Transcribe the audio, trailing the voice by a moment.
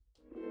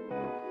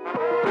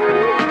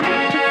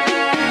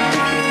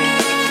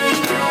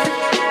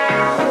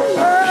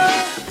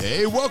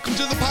welcome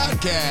to the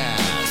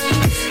podcast.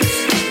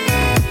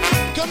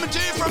 Coming to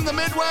you from the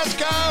Midwest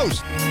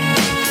Coast.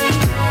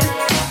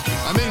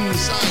 I'm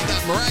inside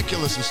that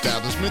miraculous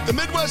establishment, the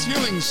Midwest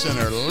Healing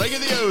Center, Lake of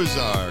the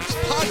Ozarks,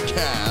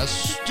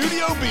 Podcast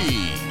Studio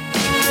B.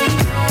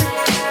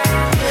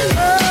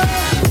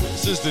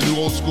 This is the new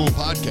old school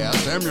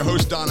podcast. I'm your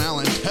host, Don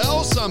Allen.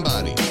 Tell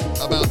somebody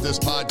about this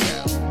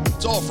podcast.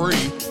 It's all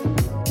free.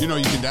 You know,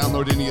 you can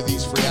download any of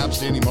these free apps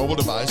to any mobile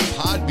device.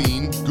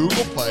 Podbean,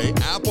 Google Play,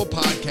 Apple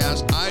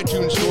Podcasts,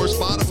 iTunes Store,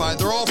 Spotify.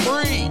 They're all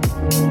free.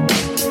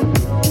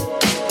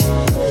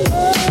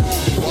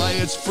 Why,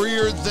 it's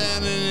freer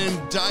than an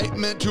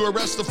indictment to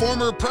arrest the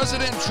former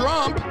President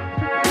Trump.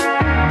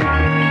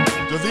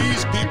 Do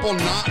these people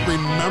not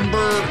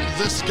remember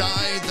this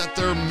guy that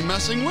they're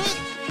messing with?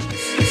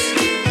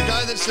 The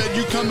guy that said,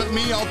 you come at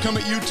me, I'll come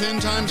at you 10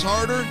 times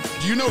harder.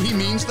 Do you know he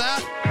means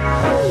that?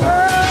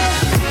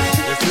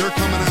 If you're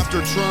coming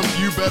after Trump,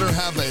 you better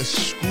have a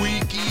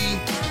squeaky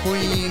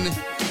clean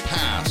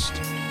past.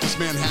 This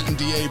Manhattan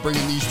DA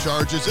bringing these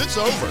charges, it's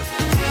over.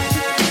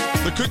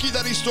 The cookie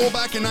that he stole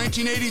back in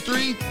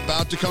 1983,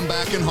 about to come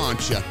back and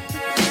haunt you.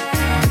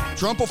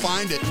 Trump will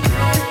find it.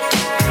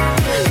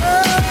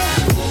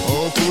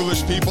 Oh,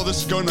 foolish people, this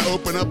is going to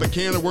open up a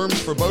can of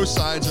worms for both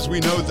sides. As we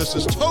know, this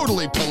is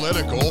totally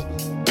political.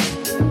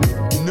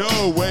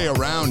 No way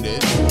around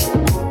it.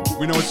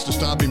 We know it's to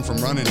stop him from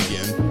running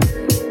again.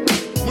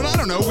 Well, I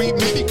don't know. We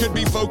maybe could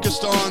be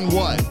focused on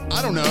what?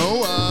 I don't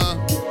know.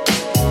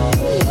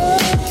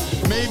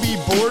 Maybe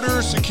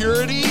border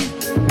security,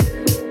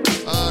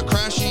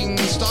 crashing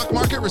stock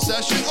market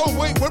recession. Oh,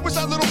 wait, what was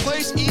that little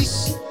place?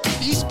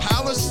 East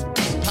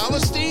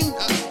Palestine?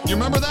 You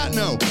remember that?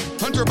 No.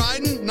 Hunter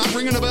Biden? Not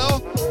ringing a bell?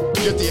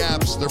 Get the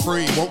apps. They're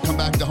free. Won't come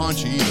back to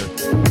haunt you either.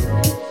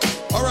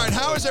 All right,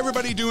 how is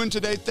everybody doing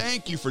today?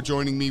 Thank you for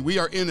joining me. We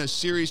are in a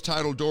series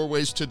titled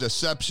Doorways to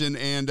Deception,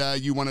 and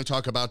you want to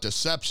talk about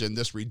deception,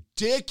 this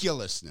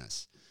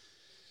ridiculousness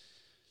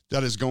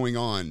that is going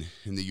on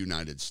in the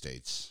United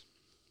States.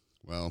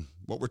 Well,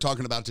 what we're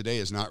talking about today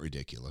is not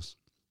ridiculous.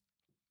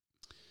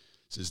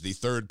 This is the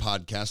third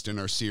podcast in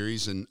our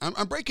series, and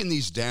I'm breaking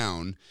these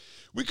down.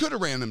 We could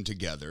have ran them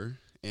together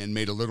and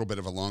made a little bit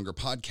of a longer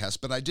podcast,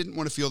 but I didn't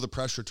want to feel the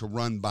pressure to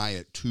run by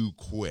it too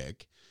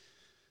quick.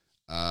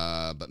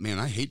 But man,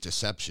 I hate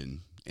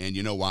deception. And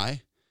you know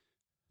why?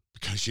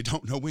 Because you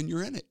don't know when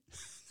you're in it.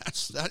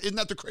 Isn't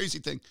that the crazy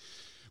thing?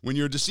 When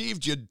you're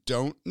deceived, you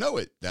don't know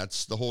it.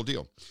 That's the whole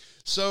deal.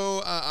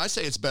 So I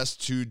say it's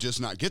best to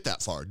just not get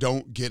that far.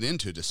 Don't get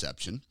into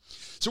deception.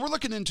 So we're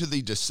looking into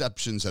the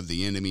deceptions of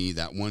the enemy,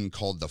 that one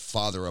called the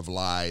father of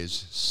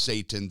lies,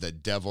 Satan, the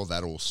devil,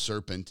 that old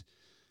serpent,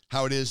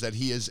 how it is that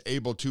he is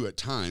able to at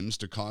times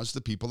to cause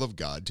the people of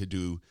God to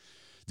do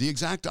the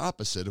exact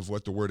opposite of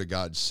what the Word of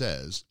God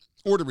says,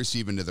 or to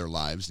receive into their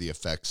lives the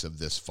effects of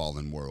this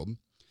fallen world.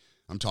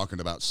 I'm talking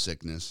about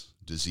sickness,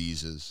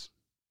 diseases,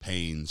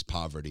 pains,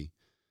 poverty,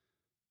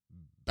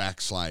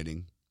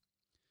 backsliding.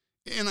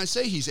 And I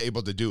say he's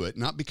able to do it,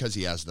 not because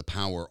he has the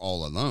power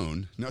all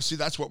alone. No, see,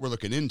 that's what we're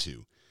looking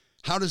into.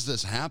 How does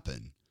this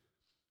happen?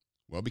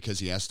 Well, because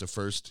he has to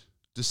first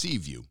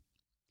deceive you.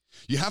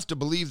 You have to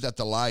believe that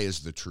the lie is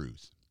the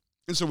truth.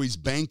 And so he's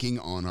banking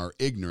on our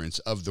ignorance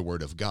of the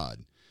Word of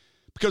God.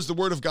 Because the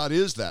Word of God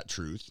is that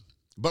truth.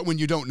 But when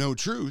you don't know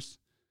truth,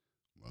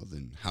 well,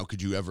 then how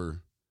could you,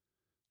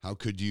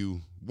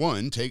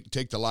 one, take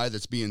the lie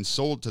that's being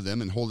sold to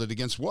them and hold it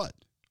against what?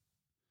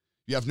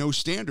 You have no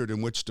standard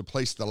in which to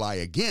place the lie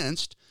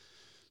against.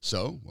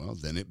 So, well,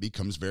 then it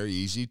becomes very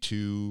easy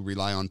to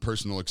rely on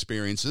personal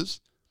experiences,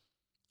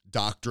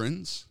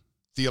 doctrines,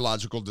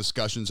 theological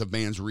discussions of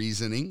man's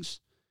reasonings.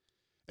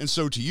 And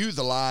so to you,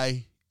 the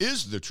lie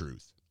is the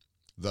truth,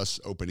 thus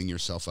opening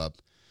yourself up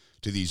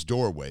to these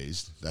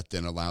doorways that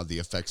then allow the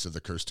effects of the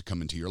curse to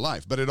come into your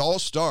life. But it all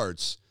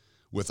starts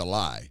with a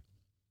lie.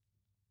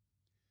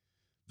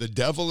 The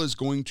devil is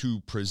going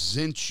to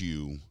present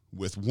you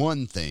with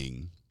one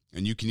thing,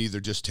 and you can either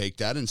just take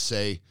that and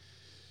say,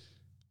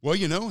 well,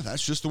 you know,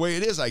 that's just the way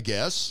it is, I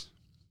guess.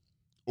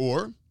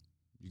 Or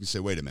you can say,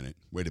 wait a minute,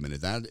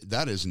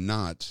 that is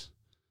not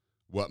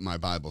what my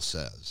Bible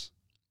says.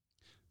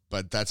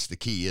 But that's the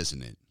key,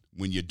 isn't it?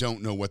 When you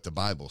don't know what the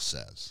Bible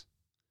says.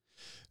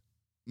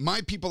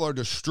 My people are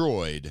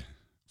destroyed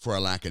for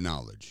a lack of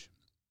knowledge.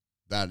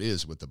 That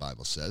is what the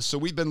Bible says. So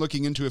we've been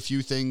looking into a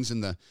few things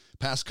in the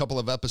past couple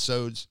of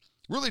episodes,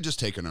 really just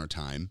taking our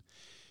time.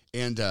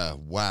 And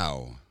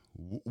wow,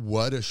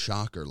 what a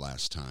shocker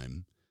last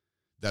time.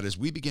 That as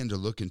we began to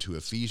look into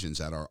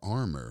Ephesians at our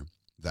armor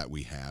that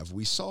we have,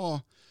 we saw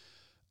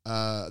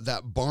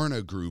that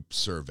Barna Group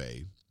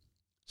survey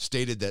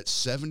stated that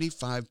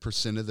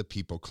 75% of the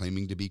people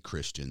claiming to be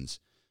Christians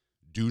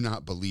do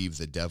not believe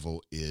the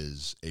devil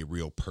is a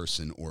real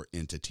person or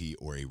entity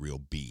or a real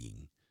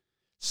being.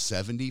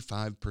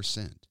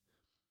 75%.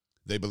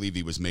 They believe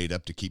he was made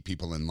up to keep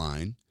people in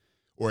line,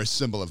 or a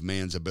symbol of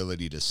man's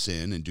ability to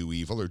sin and do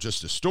evil, or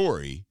just a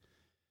story.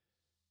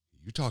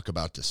 You talk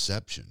about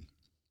deception.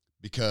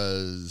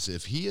 Because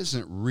if he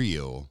isn't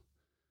real,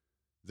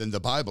 then the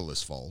Bible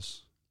is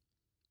false.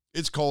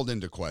 it's called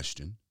into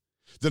question,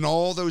 then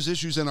all those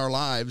issues in our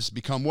lives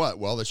become what?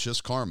 Well, it's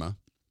just karma.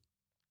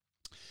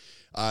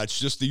 It's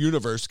just the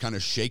universe kind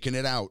of shaking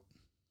it out.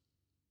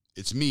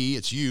 It's me,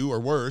 it's you, or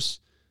worse.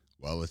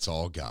 Well, it's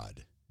all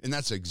God. And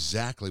that's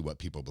exactly what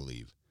people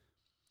believe.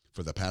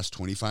 For the past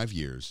 25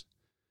 years,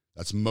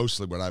 that's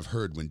mostly what I've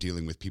heard when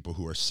dealing with people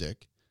who are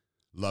sick,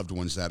 loved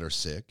ones that are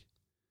sick.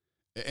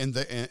 And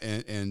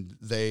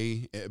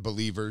they,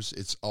 believers,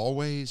 it's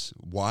always,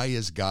 why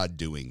is God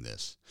doing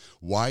this?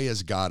 Why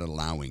is God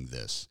allowing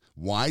this?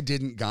 Why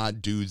didn't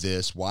God do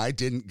this? Why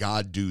didn't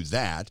God do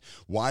that?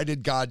 Why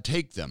did God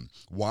take them?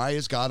 Why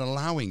is God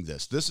allowing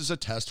this? This is a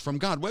test from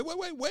God.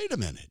 Wait a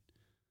minute.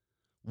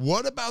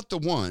 What about the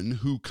one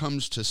who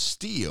comes to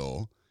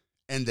steal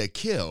and to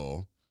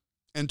kill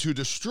and to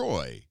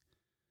destroy?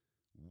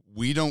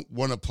 We don't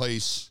want to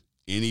place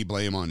any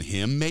blame on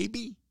him,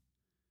 maybe?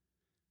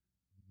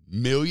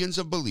 Millions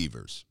of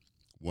believers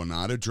will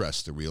not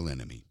address the real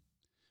enemy.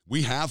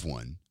 We have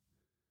one,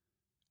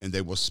 and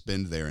they will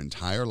spend their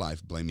entire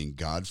life blaming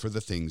God for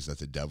the things that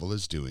the devil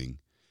is doing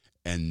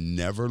and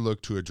never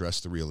look to address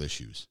the real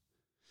issues.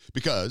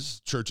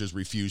 Because churches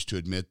refuse to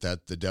admit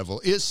that the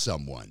devil is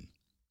someone.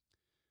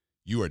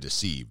 You are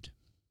deceived.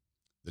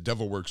 The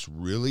devil works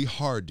really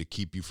hard to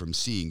keep you from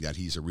seeing that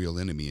he's a real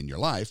enemy in your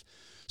life,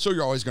 so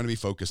you're always going to be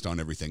focused on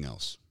everything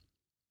else.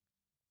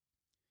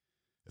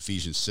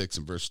 Ephesians 6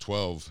 and verse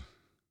 12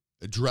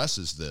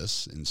 addresses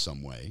this in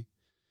some way.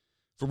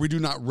 For we do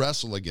not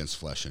wrestle against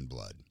flesh and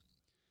blood,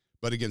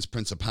 but against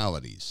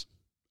principalities,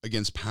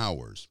 against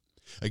powers,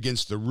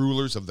 against the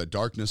rulers of the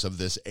darkness of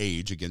this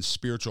age, against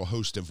spiritual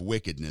hosts of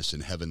wickedness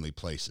in heavenly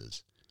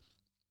places.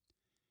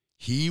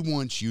 He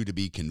wants you to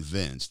be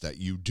convinced that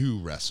you do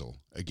wrestle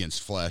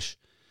against flesh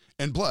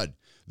and blood.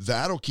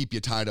 That'll keep you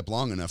tied up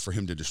long enough for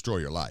him to destroy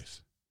your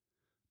life.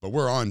 But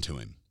we're on to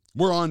him.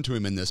 We're on to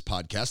him in this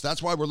podcast.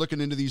 That's why we're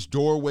looking into these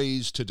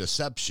doorways to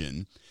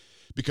deception,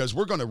 because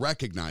we're going to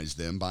recognize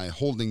them by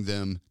holding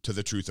them to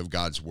the truth of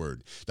God's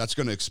word. That's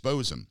going to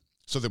expose them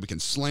so that we can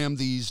slam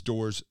these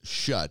doors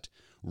shut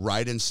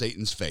right in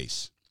Satan's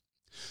face.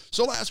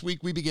 So last week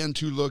we began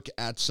to look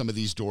at some of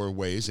these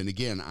doorways, and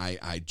again,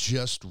 I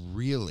just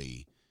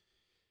really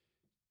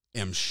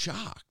am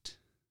shocked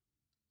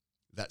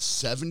that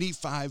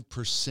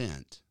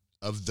 75%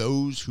 of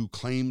those who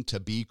claim to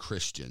be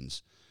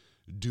Christians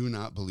do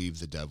not believe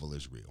the devil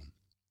is real.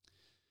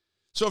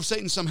 So if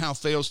Satan somehow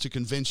fails to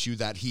convince you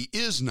that he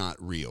is not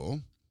real,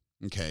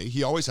 okay,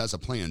 he always has a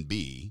plan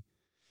B,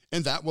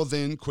 and that will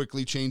then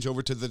quickly change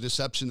over to the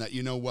deception that,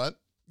 you know what,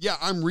 yeah,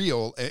 I'm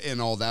real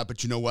and all that,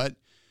 but you know what,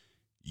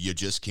 you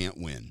just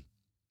can't win.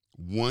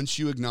 Once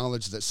you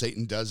acknowledge that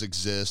Satan does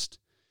exist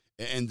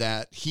and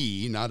that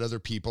he, not other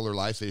people or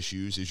life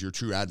issues, is your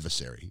true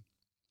adversary,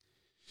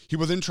 he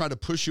will then try to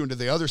push you into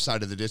the other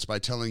side of the ditch by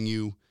telling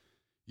you,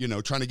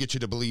 trying to get you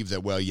to believe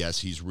that, well, yes,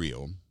 he's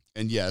real.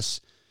 And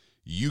yes,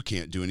 you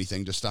can't do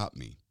anything to stop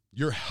me.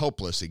 You're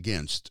helpless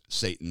against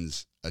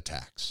Satan's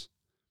attacks.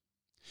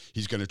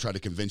 He's going to try to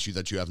convince you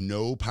that you have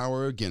no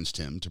power against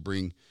him to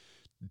bring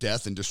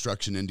death and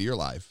destruction into your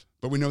life.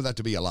 But we know that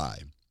to be a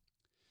lie.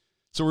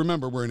 So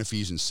remember, we're in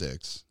Ephesians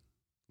 6.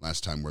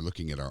 Last time we're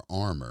looking at our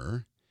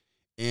armor.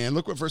 And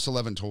look what verse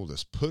 11 told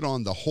us. Put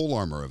on the whole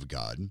armor of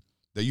God,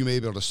 that you may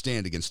be able to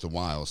stand against the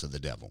wiles of the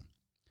devil.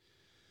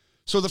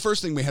 So the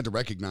first thing we had to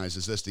recognize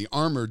is this: the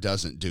armor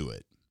doesn't do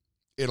it.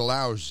 It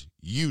allows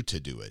you to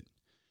do it.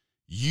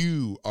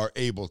 You are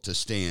able to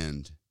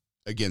stand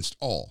against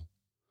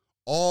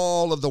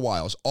all of the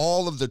wiles,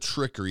 all of the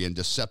trickery and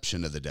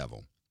deception of the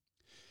devil.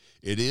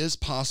 It is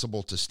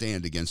possible to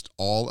stand against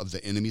all of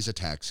the enemy's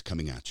attacks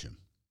coming at you.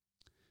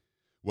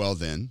 Well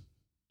then,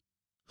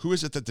 who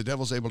is it that the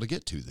devil's able to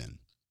get to then?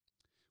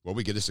 Well,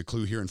 we get us a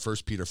clue here in 1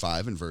 Peter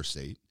 5 and verse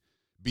 8.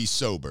 Be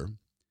sober,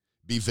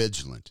 be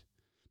vigilant,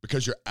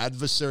 because your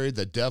adversary,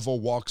 the devil,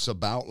 walks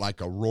about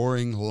like a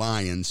roaring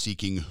lion,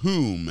 seeking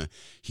whom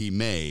he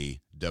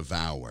may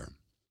devour.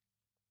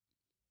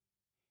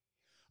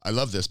 I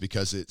love this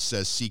because it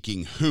says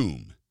seeking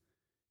whom,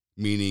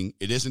 meaning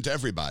it isn't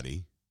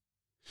everybody.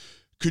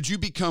 Could you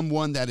become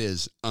one that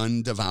is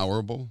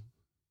undevourable?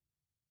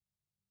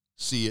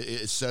 See,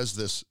 it says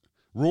this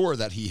roar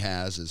that he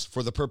has is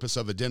for the purpose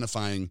of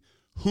identifying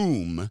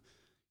whom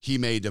he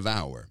may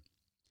devour.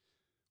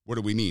 What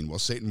do we mean? Well,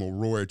 Satan will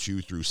roar at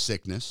you through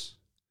sickness.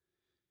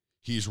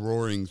 He's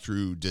roaring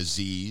through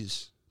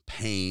disease,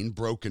 pain,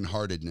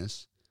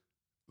 brokenheartedness,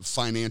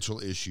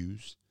 financial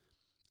issues,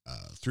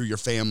 through your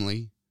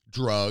family,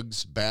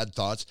 drugs, bad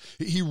thoughts.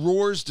 He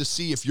roars to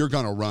see if you're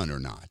going to run or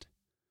not.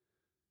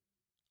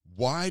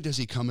 Why does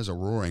he come as a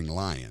roaring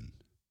lion?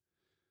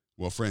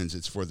 Well, friends,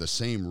 it's for the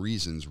same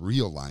reasons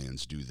real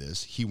lions do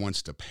this. He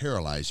wants to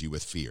paralyze you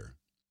with fear.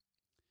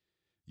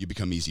 You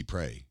become easy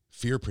prey.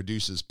 Fear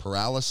produces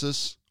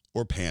paralysis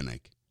or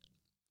panic.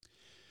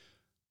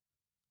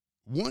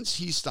 Once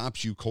he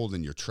stops you cold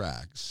in your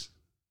tracks,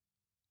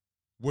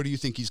 what do you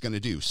think he's going to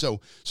do? So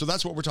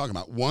that's what we're talking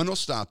about. One will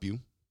stop you,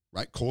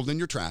 right, cold in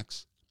your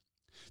tracks.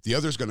 The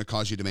other is going to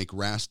cause you to make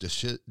rash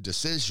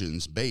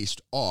decisions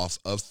based off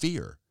of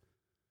fear,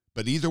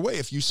 But either way,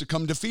 if you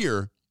succumb to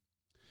fear,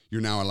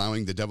 you're now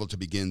allowing the devil to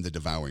begin the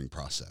devouring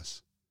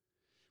process,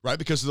 right?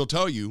 Because they'll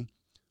tell you,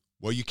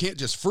 well, you can't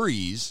just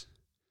freeze,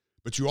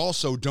 but you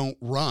also don't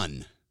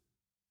run.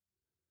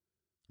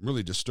 I'm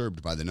really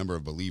disturbed by the number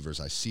of believers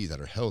I see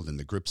that are held in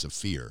the grips of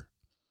fear.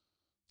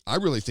 I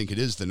really think it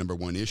is the number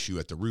one issue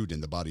at the root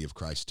in the body of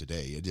Christ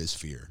today. It is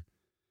fear.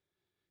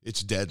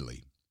 It's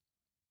deadly.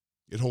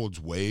 It holds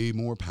way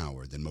more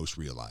power than most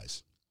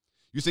realize.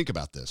 You think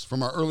about this.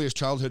 From our earliest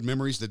childhood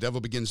memories, the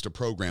devil begins to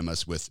program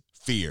us with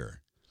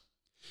fear.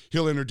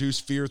 He'll introduce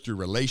fear through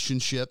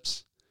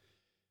relationships,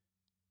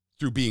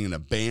 through being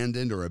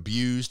abandoned or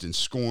abused and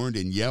scorned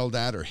and yelled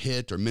at or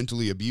hit or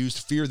mentally abused.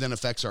 Fear then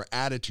affects our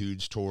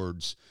attitudes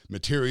towards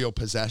material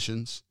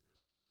possessions.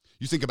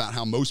 You think about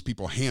how most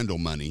people handle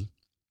money.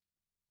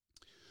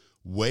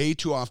 Way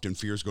too often,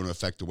 fear is going to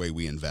affect the way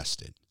we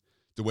invest it,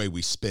 the way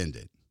we spend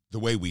it, the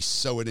way we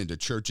sow it into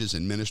churches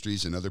and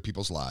ministries and other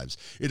people's lives.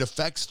 It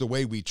affects the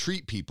way we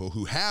treat people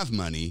who have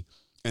money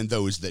and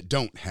those that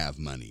don't have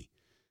money.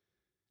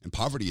 And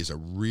poverty is a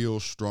real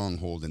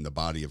stronghold in the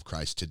body of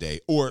Christ today,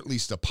 or at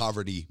least a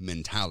poverty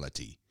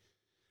mentality.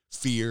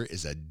 Fear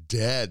is a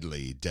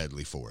deadly,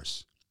 deadly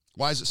force.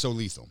 Why is it so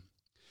lethal?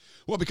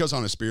 Well, because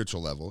on a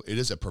spiritual level, it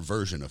is a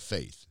perversion of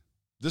faith.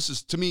 This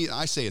is, to me,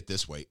 I say it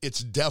this way,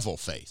 it's devil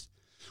faith.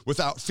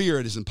 Without fear,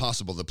 it is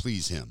impossible to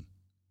please him.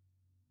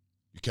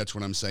 You catch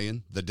what I'm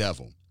saying? The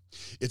devil.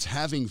 It's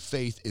having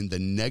faith in the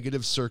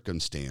negative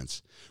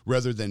circumstance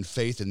rather than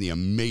faith in the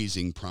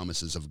amazing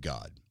promises of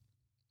God.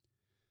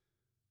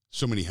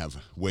 So many have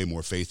way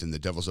more faith in the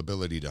devil's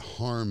ability to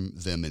harm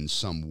them in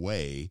some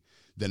way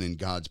than in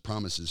God's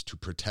promises to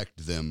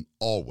protect them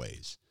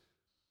always.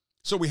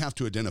 So we have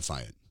to identify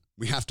it.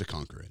 We have to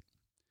conquer it.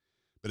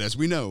 But as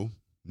we know,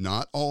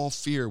 not all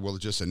fear will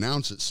just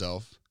announce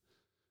itself,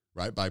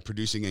 right, by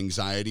producing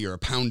anxiety or a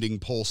pounding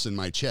pulse in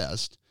my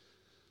chest.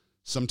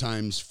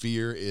 Sometimes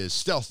fear is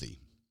stealthy.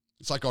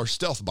 It's like our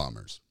stealth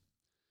bombers.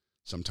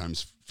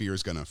 Sometimes fear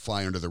is going to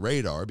fly under the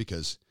radar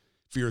because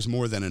fear is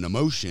more than an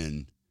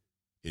emotion.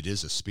 It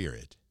is a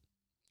spirit,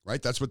 right?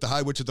 That's what the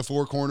High Witch of the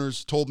Four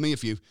Corners told me.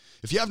 If you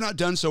have not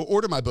done so,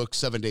 order my book,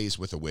 7 Days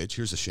with a Witch.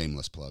 Here's a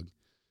shameless plug.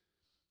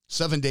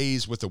 7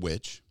 Days with a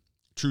Witch.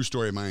 True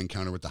story of my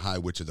encounter with the High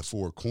Witch of the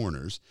Four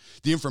Corners.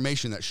 The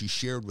information that she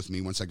shared with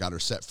me once I got her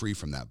set free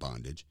from that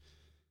bondage.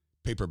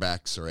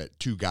 Paperbacks are at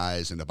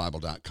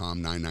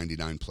twoguysandabible.com,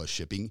 $9.99 plus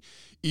shipping.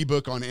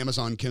 Ebook on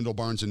Amazon, Kindle,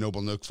 Barnes &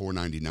 Noble, Nook,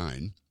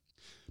 $4.99.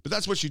 But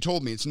that's what she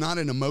told me. It's not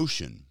an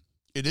emotion.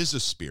 It is a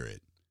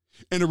spirit.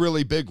 And a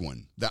really big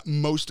one that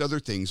most other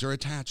things are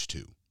attached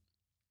to.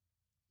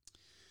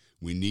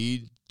 We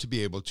need to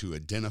be able to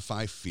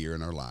identify fear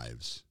in our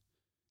lives.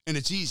 And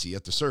it's easy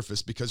at the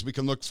surface because we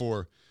can look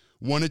for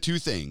one of two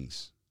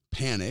things: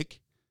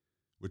 panic,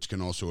 which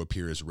can also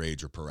appear as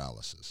rage or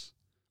paralysis,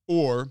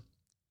 or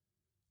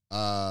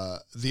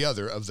the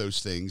other of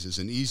those things is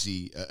an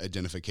easy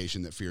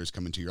identification that fear has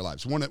come into your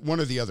lives. One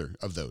or the other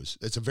of those.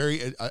 It's a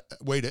very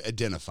way to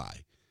identify.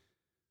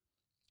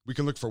 We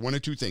can look for one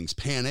of two things: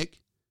 panic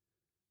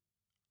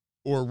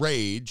or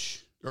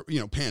rage, or,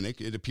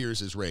 panic, it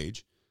appears as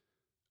rage,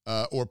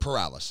 or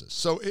paralysis.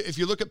 So if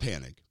you look at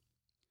panic,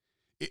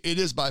 it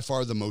is by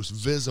far the most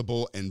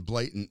visible and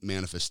blatant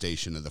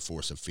manifestation of the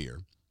force of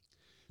fear.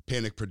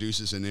 Panic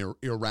produces an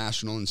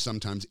irrational and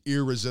sometimes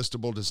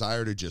irresistible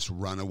desire to just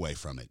run away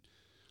from it.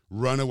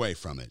 Run away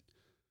from it.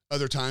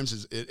 Other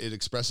times it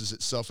expresses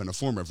itself in a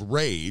form of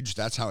rage.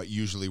 That's how it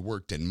usually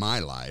worked in my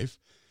life,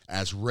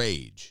 as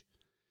rage.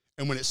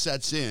 And when it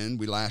sets in,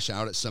 we lash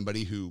out at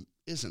somebody who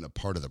isn't a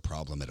part of the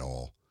problem at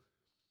all.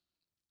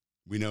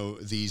 We know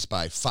these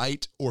by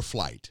fight or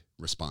flight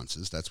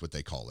responses. That's what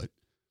they call it.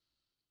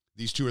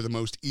 These two are the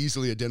most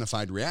easily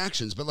identified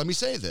reactions, but let me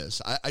say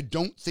this. I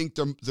don't think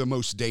they're the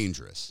most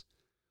dangerous.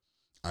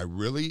 I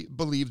really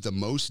believe the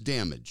most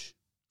damage,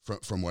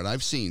 from what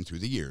I've seen through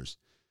the years,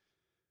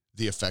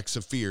 the effects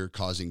of fear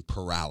causing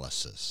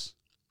paralysis.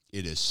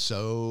 It is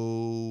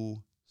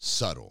so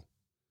subtle.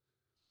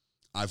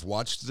 I've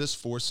watched this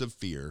force of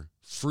fear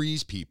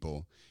freeze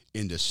people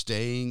into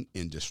staying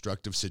in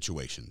destructive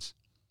situations.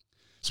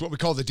 It's what we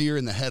call the deer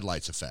in the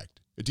headlights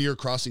effect. A deer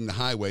crossing the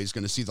highway is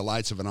going to see the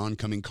lights of an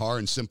oncoming car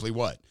and simply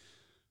what?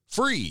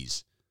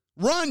 Freeze.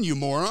 Run, you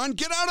moron.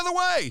 Get out of the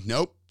way.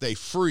 Nope, they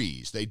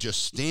freeze. They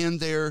just stand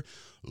there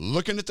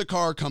looking at the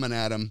car coming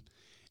at them.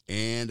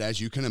 And as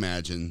you can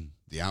imagine,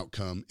 the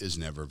outcome is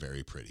never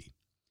very pretty.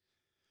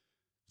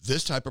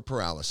 This type of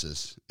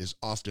paralysis is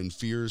often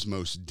fear's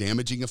most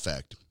damaging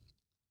effect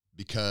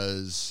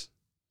because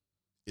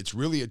it's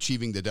really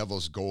achieving the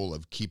devil's goal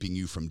of keeping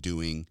you from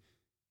doing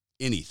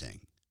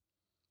anything.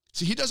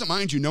 See, he doesn't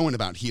mind you knowing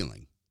about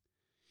healing.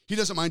 He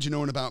doesn't mind you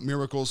knowing about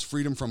miracles,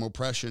 freedom from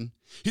oppression.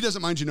 He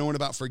doesn't mind you knowing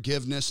about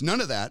forgiveness.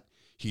 None of that.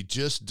 He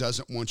just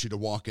doesn't want you to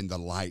walk in the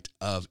light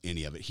of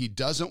any of it. He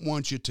doesn't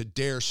want you to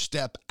dare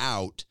step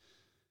out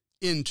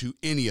into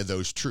any of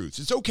those truths.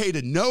 It's okay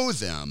to know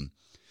them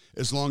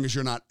as long as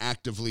you're not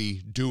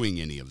actively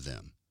doing any of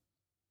them.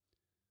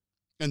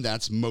 And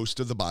that's most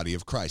of the body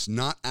of Christ,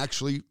 not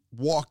actually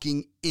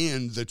walking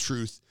in the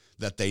truth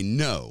that they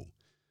know.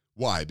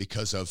 Why?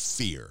 Because of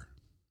fear.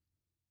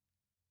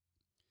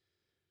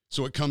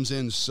 So it comes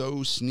in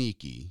so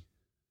sneaky,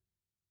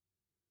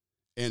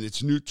 and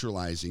it's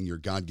neutralizing your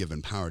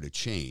God-given power to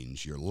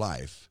change your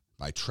life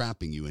by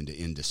trapping you into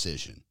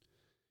indecision.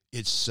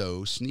 It's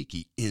so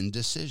sneaky,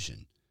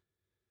 indecision.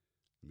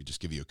 Let me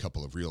just give you a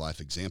couple of real-life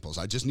examples.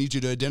 I just need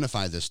you to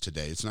identify this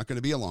today. It's not going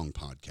to be a long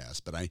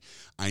podcast, but I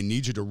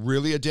need you to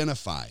really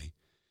identify,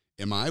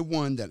 am I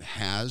one that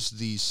has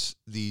these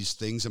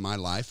things in my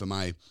life? Am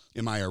I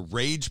a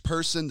rage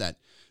person that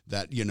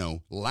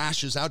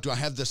lashes out? Do I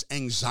have this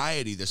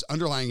anxiety, this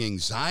underlying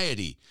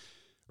anxiety?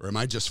 Or am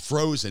I just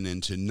frozen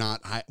into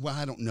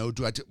I don't know.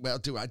 I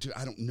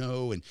don't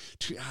know. And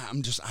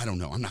I don't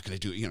know. I'm not going to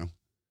do it,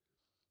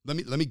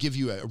 Let me give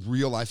you a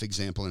real-life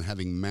example and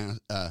having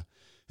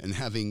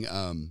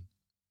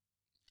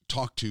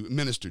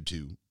ministered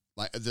to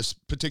like this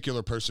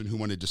particular person who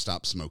wanted to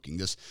stop smoking.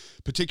 This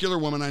particular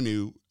woman I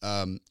knew,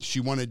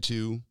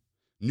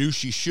 knew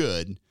she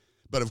should,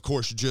 but of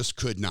course just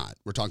could not.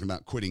 We're talking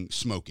about quitting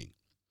smoking.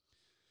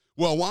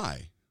 Well,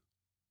 why?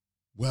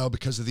 Well,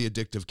 because of the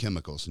addictive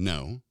chemicals.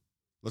 No.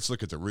 Let's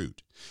look at the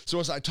root.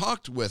 So as I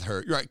talked with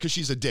her, right, because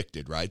she's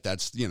addicted, right?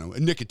 That's,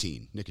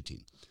 nicotine.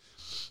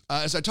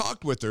 As I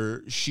talked with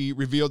her, she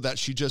revealed that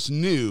she just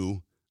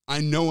knew,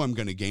 I know I'm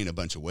going to gain a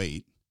bunch of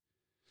weight.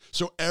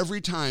 So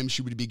every time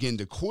she would begin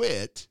to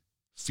quit,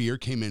 fear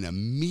came in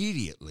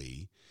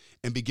immediately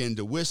and began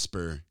to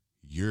whisper,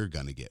 you're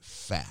going to get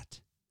fat.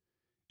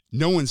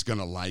 No one's going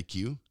to like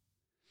you.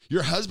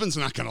 Your husband's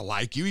not going to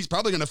like you. He's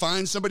probably going to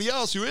find somebody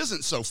else who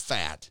isn't so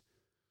fat.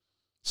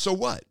 So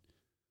what?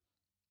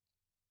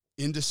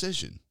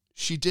 Indecision.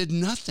 She did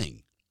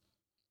nothing.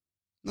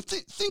 Now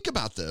think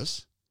about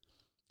this.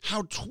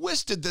 How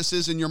twisted this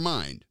is in your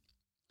mind.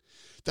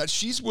 That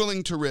she's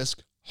willing to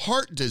risk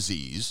heart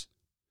disease,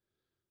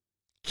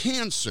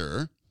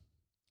 cancer,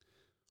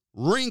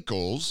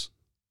 wrinkles,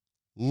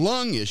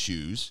 lung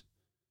issues,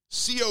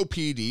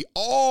 COPD,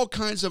 all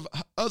kinds of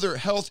other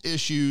health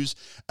issues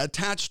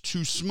attached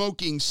to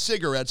smoking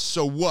cigarettes.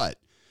 So what?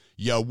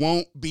 You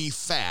won't be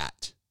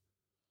fat.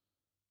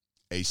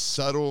 A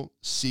subtle,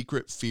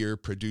 secret fear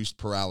produced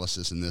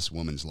paralysis in this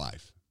woman's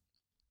life.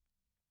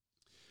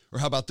 Or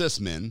how about this,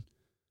 men?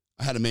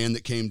 I had a man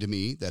that came to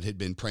me that had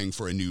been praying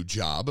for a new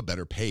job, a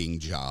better paying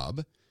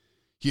job.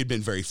 He had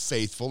been very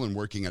faithful in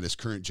working at his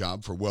current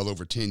job for well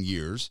over 10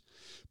 years,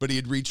 but he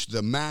had reached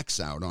the max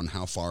out on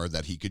how far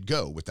that he could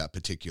go with that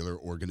particular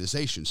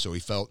organization. So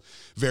he felt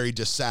very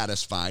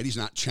dissatisfied. He's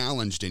not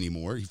challenged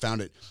anymore. He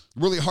found it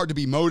really hard to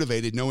be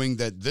motivated knowing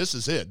that this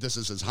is it. This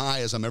is as high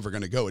as I'm ever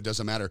going to go. It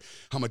doesn't matter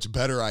how much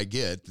better I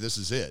get. This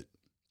is it.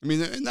 I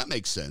mean, and that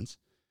makes sense.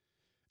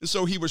 And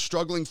so he was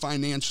struggling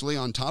financially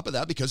on top of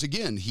that because,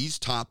 again, he's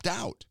topped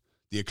out.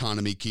 The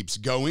economy keeps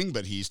going,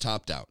 but he's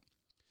topped out.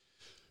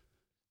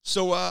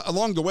 So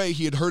along the way,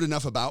 he had heard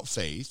enough about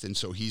faith, and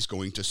so he's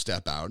going to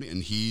step out,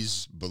 and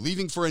he's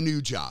believing for a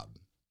new job.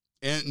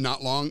 And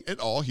not long at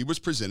all, he was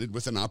presented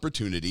with an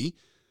opportunity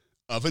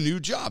of a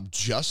new job,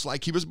 just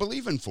like he was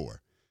believing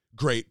for.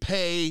 Great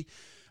pay,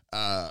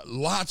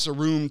 lots of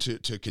room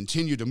to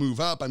continue to move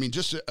up. I mean,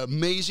 just an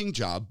amazing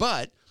job.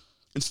 But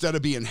instead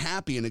of being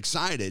happy and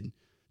excited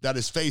that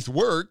his faith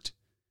worked,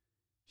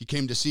 he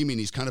came to see me, and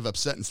he's kind of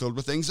upset and filled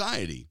with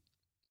anxiety.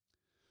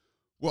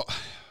 Well,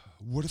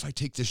 what if I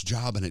take this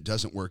job and it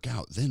doesn't work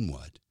out? Then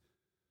what?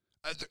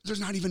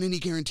 There's not even any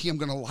guarantee I'm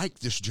going to like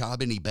this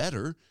job any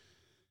better.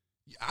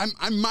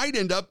 I might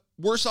end up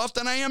worse off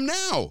than I am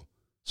now.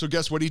 So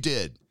guess what he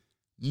did?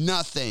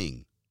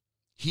 Nothing.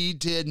 He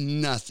did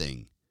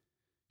nothing.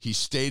 He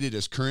stayed at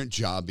his current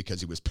job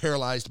because he was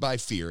paralyzed by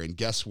fear. And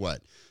guess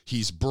what?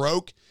 He's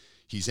broke.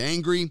 He's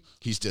angry.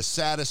 He's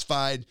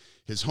dissatisfied.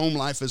 His home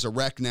life is a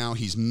wreck now.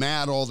 He's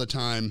mad all the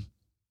time.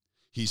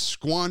 He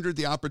squandered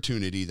the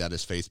opportunity that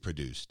his faith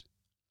produced.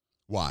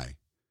 Why?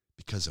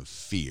 Because of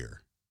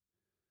fear.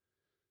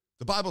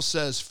 The Bible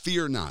says,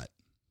 fear not.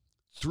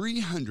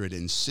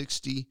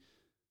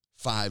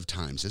 365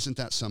 times. Isn't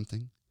that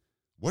something?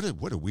 What a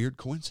weird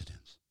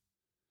coincidence.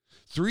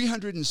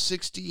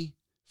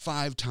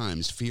 365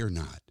 times, fear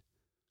not.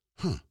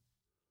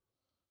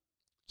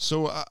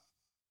 So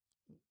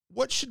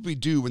what should we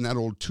do when that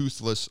old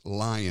toothless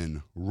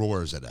lion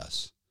roars at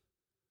us?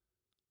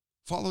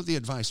 Follow the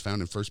advice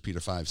found in 1 Peter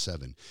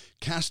 5:7.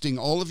 Casting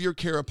all of your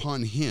care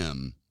upon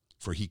him,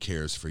 for he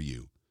cares for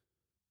you.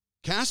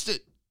 Cast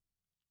it.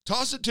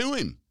 Toss it to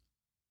him.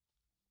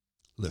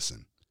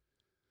 Listen,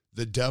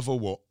 the devil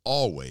will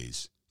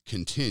always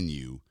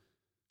continue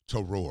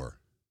to roar.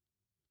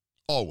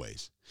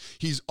 Always.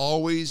 He's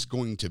always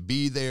going to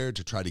be there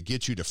to try to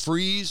get you to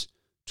freeze,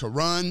 to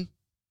run,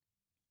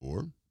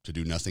 or to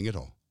do nothing at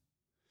all.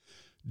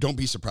 Don't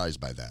be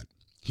surprised by that.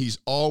 He's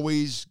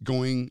always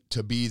going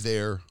to be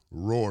there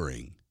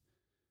roaring.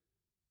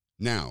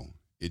 Now,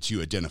 it's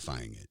you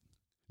identifying it.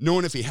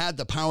 Knowing if he had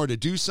the power to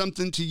do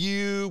something to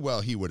you,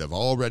 well, he would have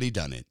already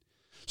done it.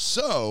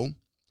 So,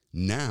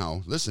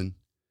 now, listen,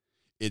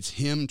 It's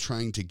him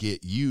trying to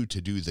get you to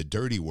do the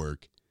dirty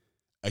work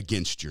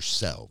against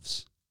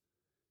yourselves,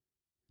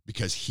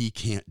 because he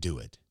can't do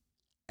it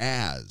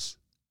as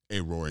a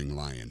roaring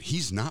lion.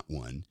 He's not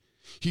one.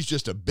 He's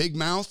just a big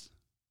mouth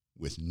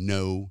with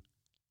no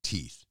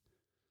teeth.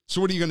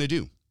 So what are you going to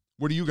do?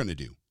 What are you going to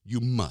do? You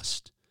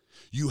must.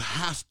 You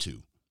have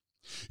to.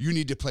 You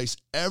need to place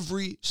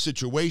every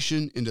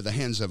situation into the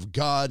hands of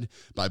God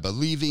by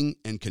believing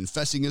and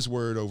confessing his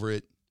word over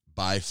it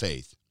by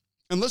faith.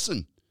 And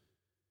listen,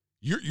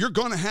 you're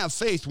going to have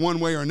faith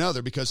one way or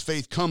another, because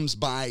faith comes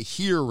by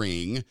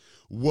hearing.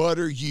 What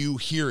are you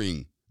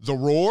hearing? The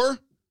roar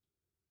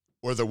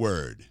or the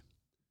word?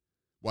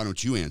 Why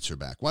don't you answer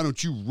back? Why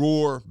don't you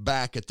roar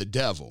back at the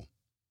devil?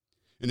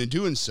 And in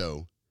doing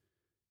so,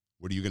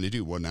 what are you going to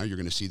do? Well, now you're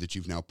going to see that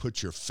you've now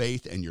put your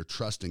faith and your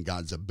trust in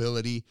God's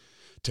ability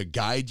to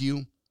guide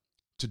you,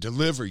 to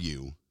deliver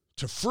you,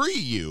 to free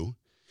you,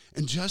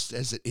 and just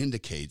as it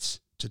indicates,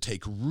 to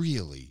take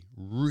really,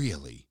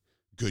 really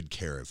good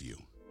care of you.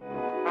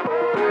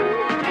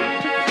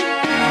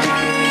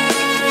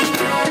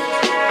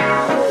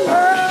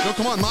 So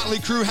come on, Motley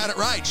Crue had it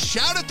right.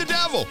 Shout at the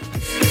devil.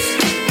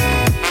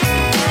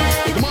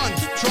 Come on,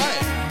 try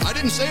it. I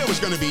didn't say it was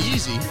going to be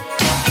easy,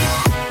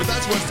 but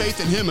that's what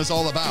faith in him is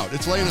all about.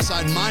 It's laying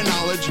aside my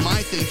knowledge,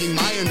 my thinking,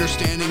 my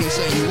understanding, and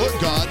saying, look,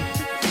 God,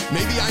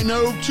 maybe I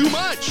know too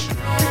much.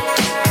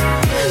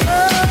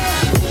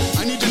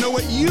 I need to know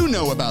what you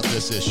know about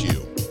this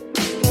issue.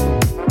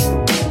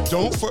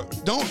 Don't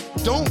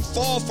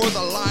fall for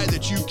the lie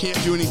that you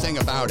can't do anything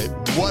about it.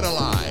 What a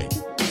lie.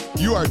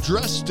 You are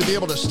dressed to be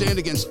able to stand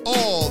against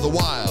all the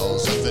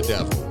wiles of the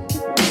devil.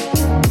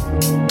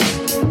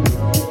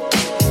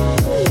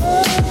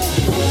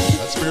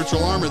 That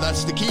spiritual armor,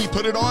 that's the key.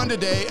 Put it on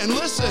today. And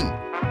listen,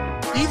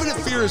 even if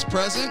fear is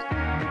present,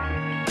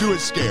 do it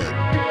scared.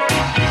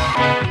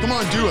 Come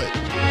on, do it.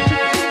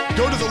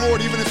 Go to the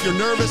Lord even if you're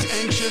nervous,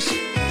 anxious,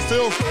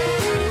 full of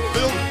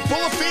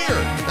fear.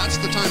 That's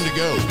the time to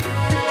go.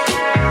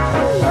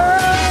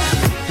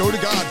 Go to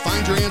God,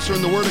 find your answer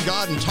in the Word of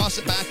God, and toss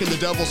it back in the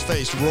devil's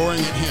face, roaring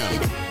at him.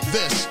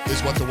 This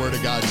is what the Word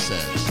of God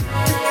says.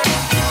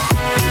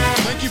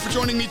 Thank you for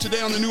joining me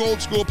today on the New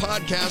Old School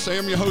Podcast. I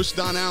am your host,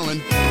 Don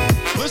Allen.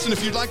 Listen,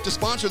 if you'd like to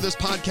sponsor this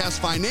podcast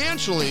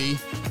financially,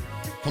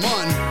 come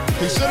on,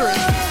 consider it.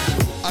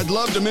 I'd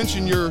love to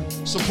mention your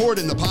support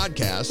in the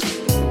podcast.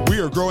 We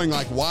are growing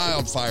like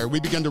wildfire. We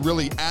began to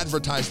really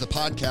advertise the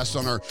podcast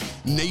on our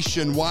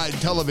nationwide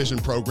television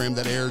program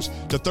that airs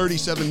to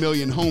 37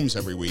 million homes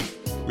every week.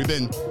 We've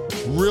been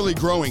really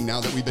growing now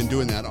that we've been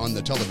doing that on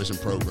the television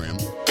program.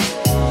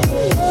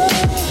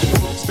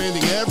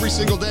 Expanding every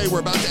single day. We're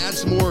about to add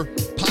some more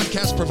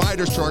podcast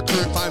providers to our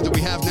current 5 that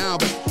we have now.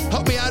 But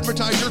help me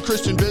advertise your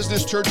Christian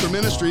business, church, or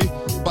ministry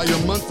by your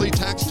monthly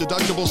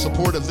tax-deductible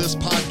support of this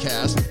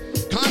podcast.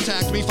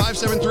 Contact me,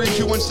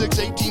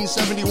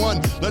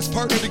 573-216-1871. Let's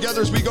partner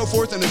together as we go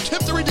forth and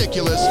attempt the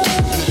ridiculous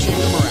and achieve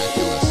the miraculous.